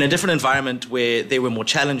 In a different environment where there were more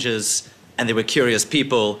challenges and there were curious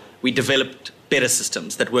people, we developed better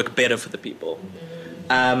systems that work better for the people.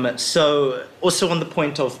 So also on the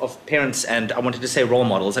point of parents, and I wanted to say role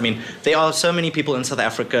models, I mean, there are so many people in South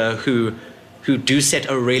Africa who do set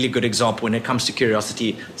a really good example when it comes to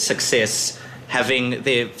curiosity, success, having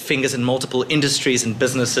their fingers in multiple industries and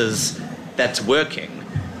businesses that's working.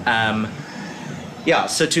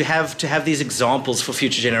 So to have these examples for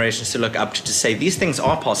future generations to look up to say these things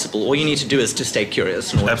are possible, all you need to do is to stay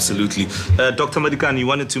curious. Absolutely. Dr. Madikani, you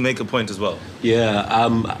wanted to make a point as well. Yeah,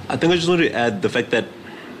 I think I just want to add the fact that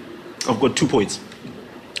I've got 2 points.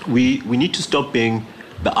 We need to stop being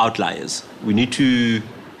the outliers. We need to,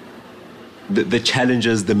 the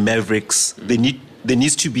challengers, the mavericks, there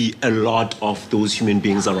needs to be a lot of those human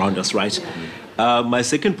beings around us, right? My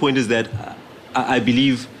second point is that I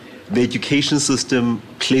believe the education system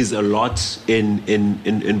plays a lot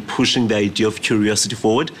in pushing the idea of curiosity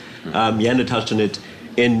forward. Yanda touched on it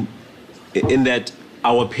in that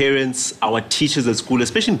our parents, our teachers at school,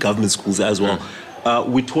 especially in government schools as well,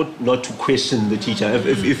 we're taught not to question the teacher.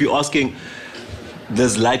 If you're asking,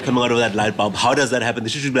 there's light coming out of that light bulb, how does that happen? The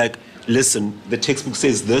teacher should be like, listen, the textbook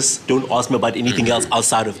says this, don't ask me about anything else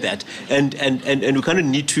outside of that. And we kind of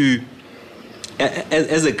need to,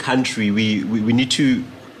 as a country, we need to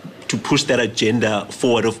push that agenda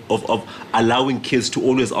forward of allowing kids to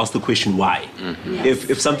always ask the question why. Yes.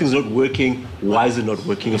 If something's not working, why is it not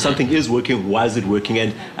working? If something is working, why is it working?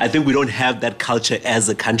 And I think we don't have that culture as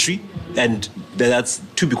a country, and that's,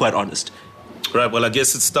 to be quite honest. Right, well, I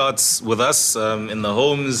guess it starts with us in the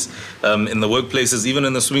homes, in the workplaces, even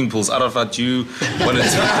in the swimming pools. Arafat, you wanted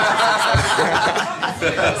to... Or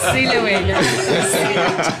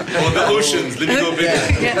the oceans, let me go bigger.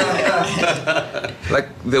 Like,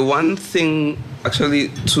 the one thing, actually,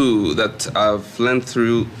 too, that I've learned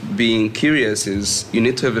through being curious is you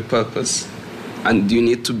need to have a purpose, and you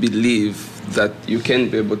need to believe that you can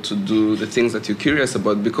be able to do the things that you're curious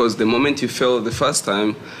about, because the moment you fail the first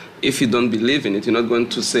time, if you don't believe in it, you're not going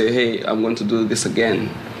to say, hey, I'm going to do this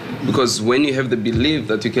again. Because when you have the belief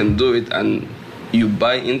that you can do it and you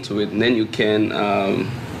buy into it, then you can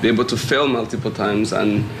be able to fail multiple times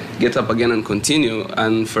and get up again and continue.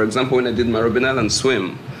 And for example, when I did my Robben Island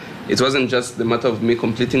swim, it wasn't just the matter of me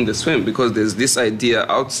completing the swim, because there's this idea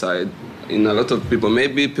outside in a lot of people,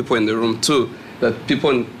 maybe people in the room too, that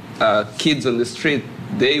people, kids on the street,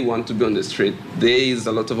 they want to be on the street. There is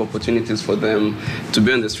a lot of opportunities for them to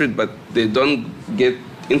be on the street, but they don't get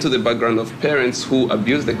into the background of parents who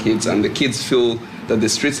abuse the kids, and the kids feel that the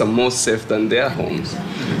streets are more safe than their homes.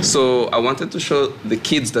 So I wanted to show the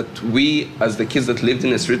kids that we, as the kids that lived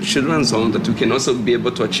in a street children's home, that we can also be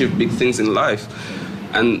able to achieve big things in life.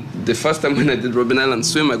 And the first time when I did Robben Island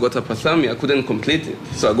swim, I got hypothermia. I couldn't complete it.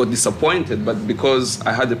 So I got disappointed. But because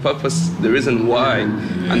I had a purpose, the reason why,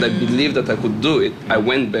 and I believed that I could do it, I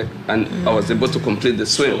went back and I was able to complete the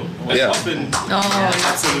swim. Absolutely. And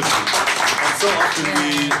so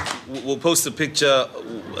often we'll post a picture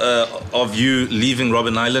of you leaving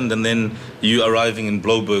Robben Island and then you arriving in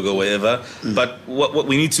Bloberg or wherever. But what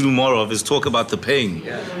we need to do more of is talk about the pain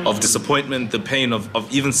of disappointment, the pain of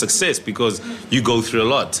even success, because you go through a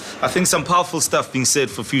lot. I think some powerful stuff being said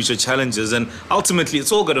for future challenges, and ultimately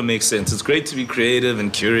it's all got to make sense. It's great to be creative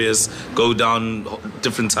and curious, go down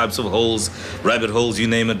different types of holes, rabbit holes, you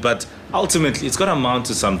name it, but ultimately it's got to amount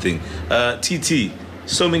to something. TT,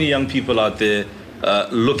 so many young people out there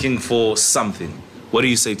looking for something. What do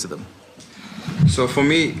you say to them? So for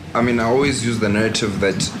me, I mean, I always use the narrative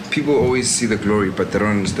that people always see the glory, but they don't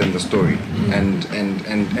understand the story. And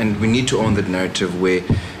we need to own that narrative where,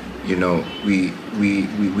 you know, we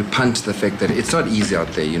punt the fact that it's not easy out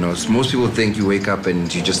there. You know, so most people think you wake up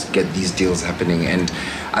and you just get these deals happening. And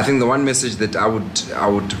I think the one message that I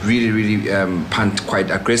would really punt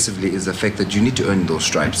quite aggressively is the fact that you need to earn those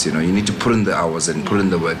stripes. You know, you need to put in the hours and put in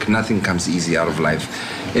the work. Nothing comes easy out of life.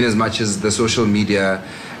 In as much as the social media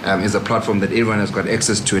is a platform that everyone has got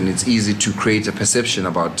access to, and it's easy to create a perception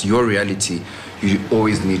about your reality, you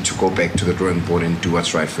always need to go back to the drawing board and do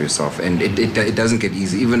what's right for yourself. And it doesn't get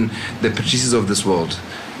easy. Even the Patrices of this world,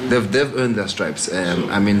 they've earned their stripes.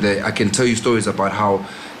 I mean, I can tell you stories about how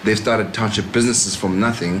they've started township businesses from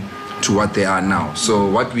nothing to what they are now. So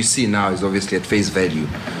what we see now is obviously at face value,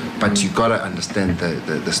 but you gotta understand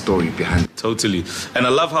the story behind it. Totally. And I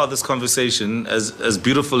love how this conversation, as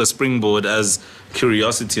beautiful a springboard as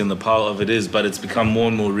curiosity and the power of it is, but it's become more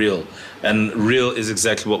and more real. And real is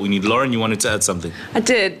exactly what we need. Lauren, you wanted to add something? I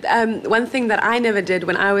did. One thing that I never did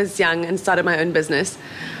when I was young and started my own business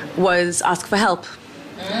was ask for help.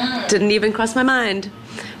 Didn't even cross my mind.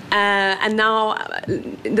 And now,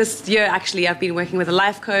 this year, actually, I've been working with a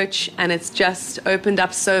life coach, and it's just opened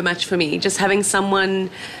up so much for me. Just having someone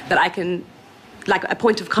that I can, like a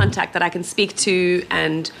point of contact that I can speak to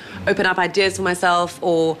and open up ideas for myself,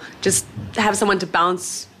 or just have someone to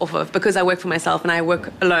bounce off of, because I work for myself and I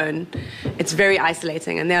work alone. It's very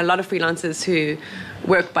isolating, and there are a lot of freelancers who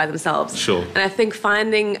work by themselves. Sure. And I think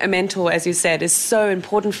finding a mentor, as you said, is so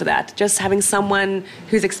important for that. Just having someone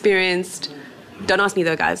who's experienced. Don't ask me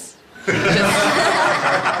though, guys.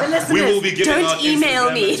 The listeners, We will be giving don't email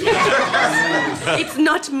me. It's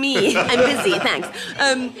not me. I'm busy, thanks.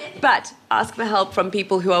 But ask for help from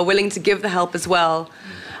people who are willing to give the help as well.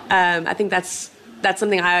 I think that's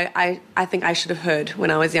something I think I should have heard when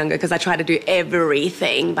I was younger, because I tried to do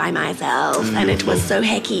everything by myself, and it was so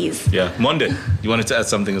heckies. Yeah. Monde, you wanted to add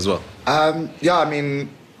something as well? Yeah, I mean,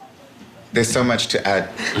 there's so much to add.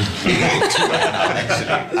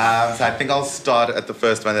 So I think I'll start at the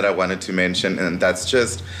first one that I wanted to mention, and that's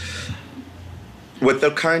just, with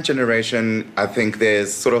the current generation, I think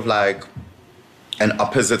there's sort of like an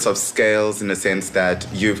opposites of scales, in the sense that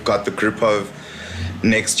you've got the group of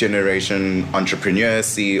next generation entrepreneurs,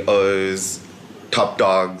 CEOs, top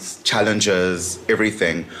dogs, challengers,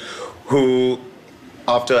 everything, who,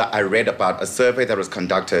 after I read about a survey that was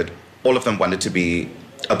conducted, all of them wanted to be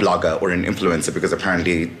a blogger or an influencer, because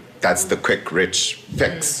apparently that's the quick, rich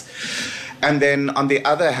fix. And then on the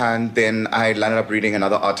other hand, then I landed up reading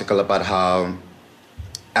another article about how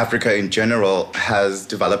Africa in general has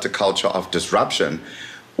developed a culture of disruption,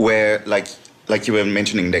 where like you were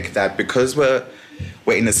mentioning, Nick, that because we're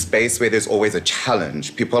we're in a space where there's always a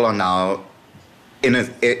challenge. People are now in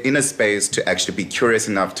a space to actually be curious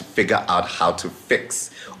enough to figure out how to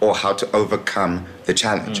fix or how to overcome the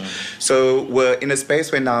challenge. So we're in a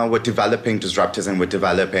space where now we're developing disruptors and we're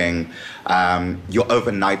developing your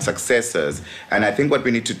overnight successes. And I think what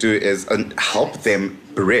we need to do is help them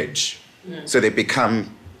bridge so they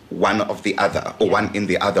become one of the other, or one in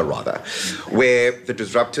the other rather, where the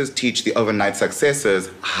disruptors teach the overnight successes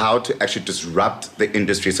how to actually disrupt the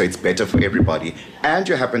industry so it's better for everybody, and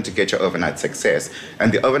you happen to get your overnight success.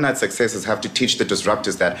 And the overnight successes have to teach the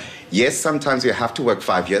disruptors that, yes, sometimes you have to work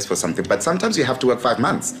 5 years for something, but sometimes you have to work 5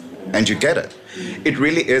 months, and you get it. It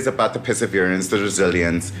really is about the perseverance, the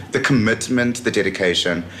resilience, the commitment, the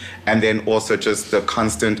dedication, and then also just the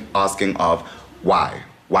constant asking of why.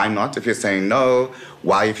 Why not if you're saying no?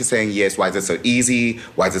 Why if you're saying yes? Why is it so easy?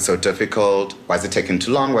 Why is it so difficult? Why is it taking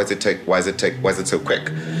too long? Why is it so quick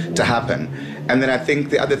to happen? And then I think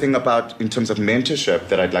the other thing about in terms of mentorship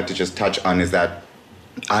that I'd like to just touch on is that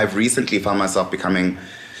I've recently found myself becoming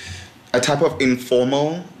a type of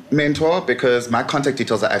informal mentor because my contact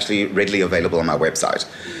details are actually readily available on my website.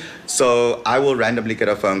 So I will randomly get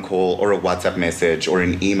a phone call or a WhatsApp message or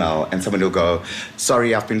an email, and someone will go,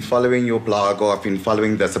 sorry, I've been following your blog, or I've been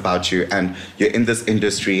following this about you, and you're in this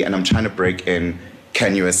industry and I'm trying to break in.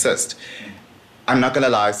 Can you assist? I'm not going to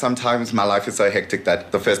lie, sometimes my life is so hectic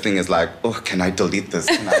that the first thing is like, oh, can I delete this?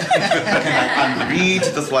 Can I unread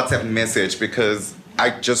this WhatsApp message because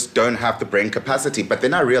I just don't have the brain capacity. But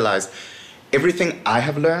then I realized everything I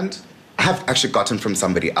have learned, I have actually gotten from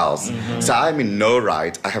somebody else. So I'm in no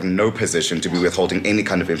right, I have no position to be withholding any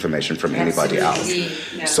kind of information from anybody else.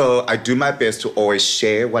 Yeah. So I do my best to always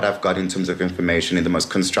share what I've got in terms of information in the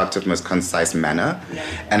most constructive, most concise manner. Yeah.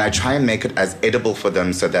 And I try and make it as edible for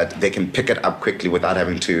them so that they can pick it up quickly without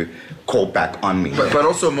having to call back on me. But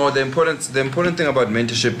also more, the important thing about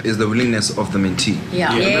mentorship is the willingness of the mentee.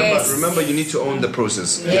 Yeah. Yes. Remember, you need to own the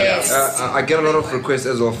process. Yes. I get a lot of requests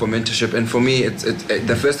as well for mentorship, and for me, it's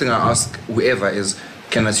the first thing I ask whoever is,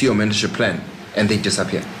 can I see your mentorship plan? And they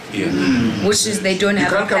disappear. Yeah. Which is they don't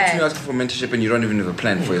have a plan. You can't come to me asking for mentorship and you don't even have a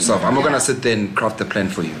plan for yourself. I'm not going to sit there and craft a plan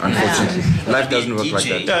for you, unfortunately. Life doesn't work like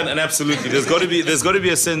that. Yeah, and absolutely. There's got to be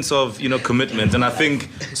a sense of, commitment. And I think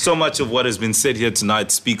so much of what has been said here tonight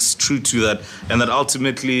speaks true to that, and that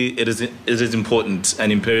ultimately it is important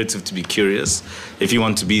and imperative to be curious if you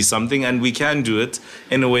want to be something, and we can do it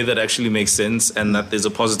in a way that actually makes sense and that there's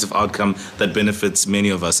a positive outcome that benefits many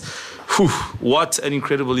of us. Whew, what an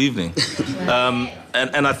incredible evening.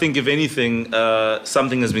 And I think, if anything,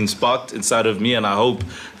 something has been sparked inside of me, and I hope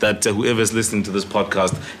that whoever's listening to this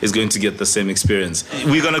podcast is going to get the same experience.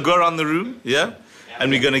 We're going to go around the room, yeah?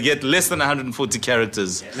 And we're going to get less than 140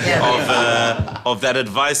 characters of that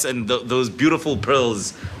advice and those beautiful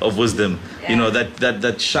pearls of wisdom,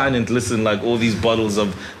 that shine and glisten like all these bottles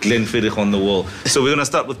of Glenfiddich on the wall. So we're going to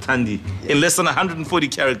start with Thandi. In less than 140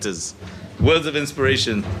 characters, words of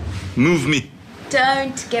inspiration. Move me.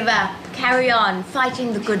 Don't give up. Carry on.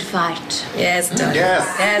 Fighting the good fight. Yes, Tony.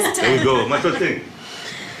 Yes. There you go. My thing.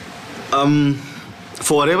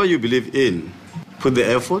 For whatever you believe in, put the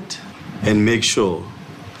effort and make sure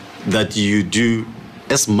that you do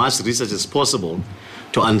as much research as possible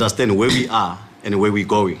to understand where we are and where we're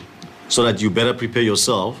going, so that you better prepare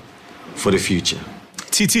yourself for the future.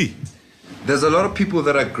 TT. There's a lot of people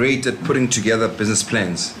that are great at putting together business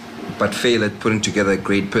plans, but fail at putting together a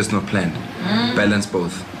great personal plan. Balance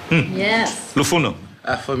both. Yes. Lufuno.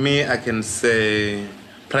 For me, I can say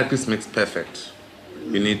practice makes perfect.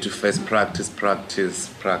 You need to first practice,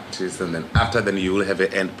 and then after then you will have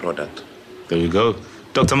an end product. There we go.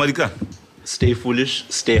 Dr. Marika. Stay foolish,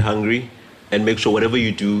 stay hungry, and make sure whatever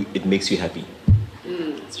you do, it makes you happy.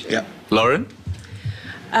 That's true. Yeah. Lauren?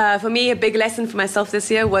 For me, a big lesson for myself this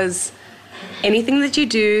year was anything that you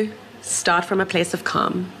do, start from a place of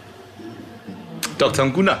calm. Dr.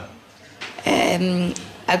 Nkuna?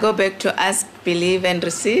 I go back to ask, believe, and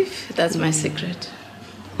receive. That's my secret.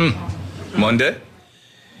 Monde?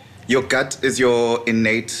 Your gut is your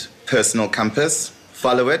innate personal compass.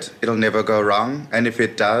 Follow it, it'll never go wrong. And if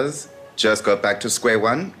it does, just go back to square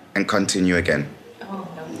one and continue again.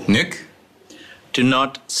 Nick? Do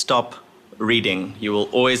not stop reading. You will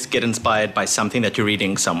always get inspired by something that you're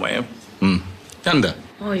reading somewhere. Yanda?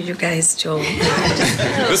 Oh, you guys, Joe.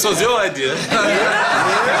 This was your idea.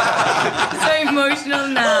 So emotional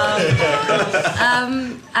now.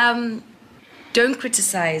 Don't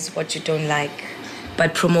criticize what you don't like,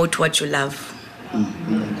 but promote what you love.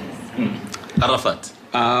 Arafat?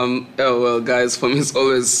 Guys, for me it's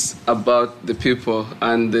always about the people.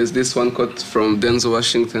 And there's this one quote from Denzel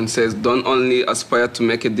Washington says, don't only aspire to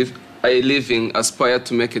make a living aspire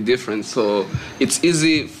to make a difference. So it's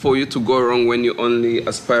easy for you to go wrong when you're only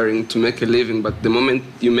aspiring to make a living, but the moment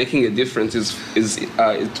you're making a difference,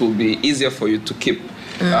 it will be easier for you to keep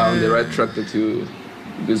the right track that you're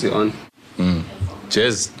busy on.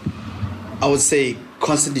 Cheers. I would say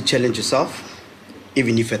constantly challenge yourself,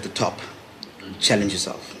 even if at the top. Challenge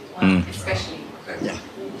yourself. Especially. Yeah.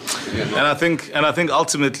 And I think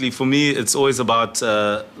ultimately for me, it's always about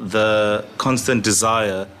the constant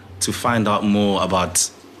desire to find out more about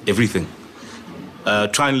everything.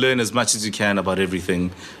 Try and learn as much as you can about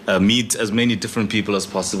everything. Meet as many different people as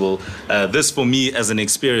possible. This for me as an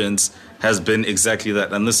experience has been exactly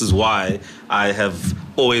that. And this is why I have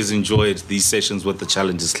always enjoyed these sessions with the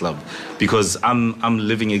Challengers Club, because I'm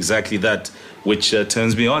living exactly that, which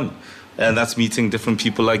turns me on. And that's meeting different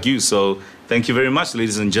people like you. So thank you very much,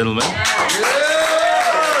 ladies and gentlemen.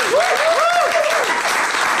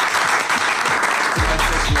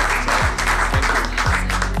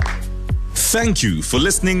 Thank you for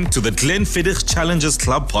listening to the Glenfiddich Challengers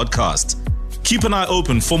Club podcast. Keep an eye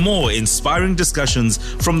open for more inspiring discussions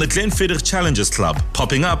from the Glenfiddich Challengers Club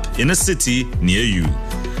popping up in a city near you.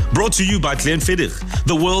 Brought to you by Glenfiddich,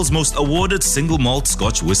 the world's most awarded single malt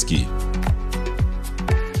Scotch whisky.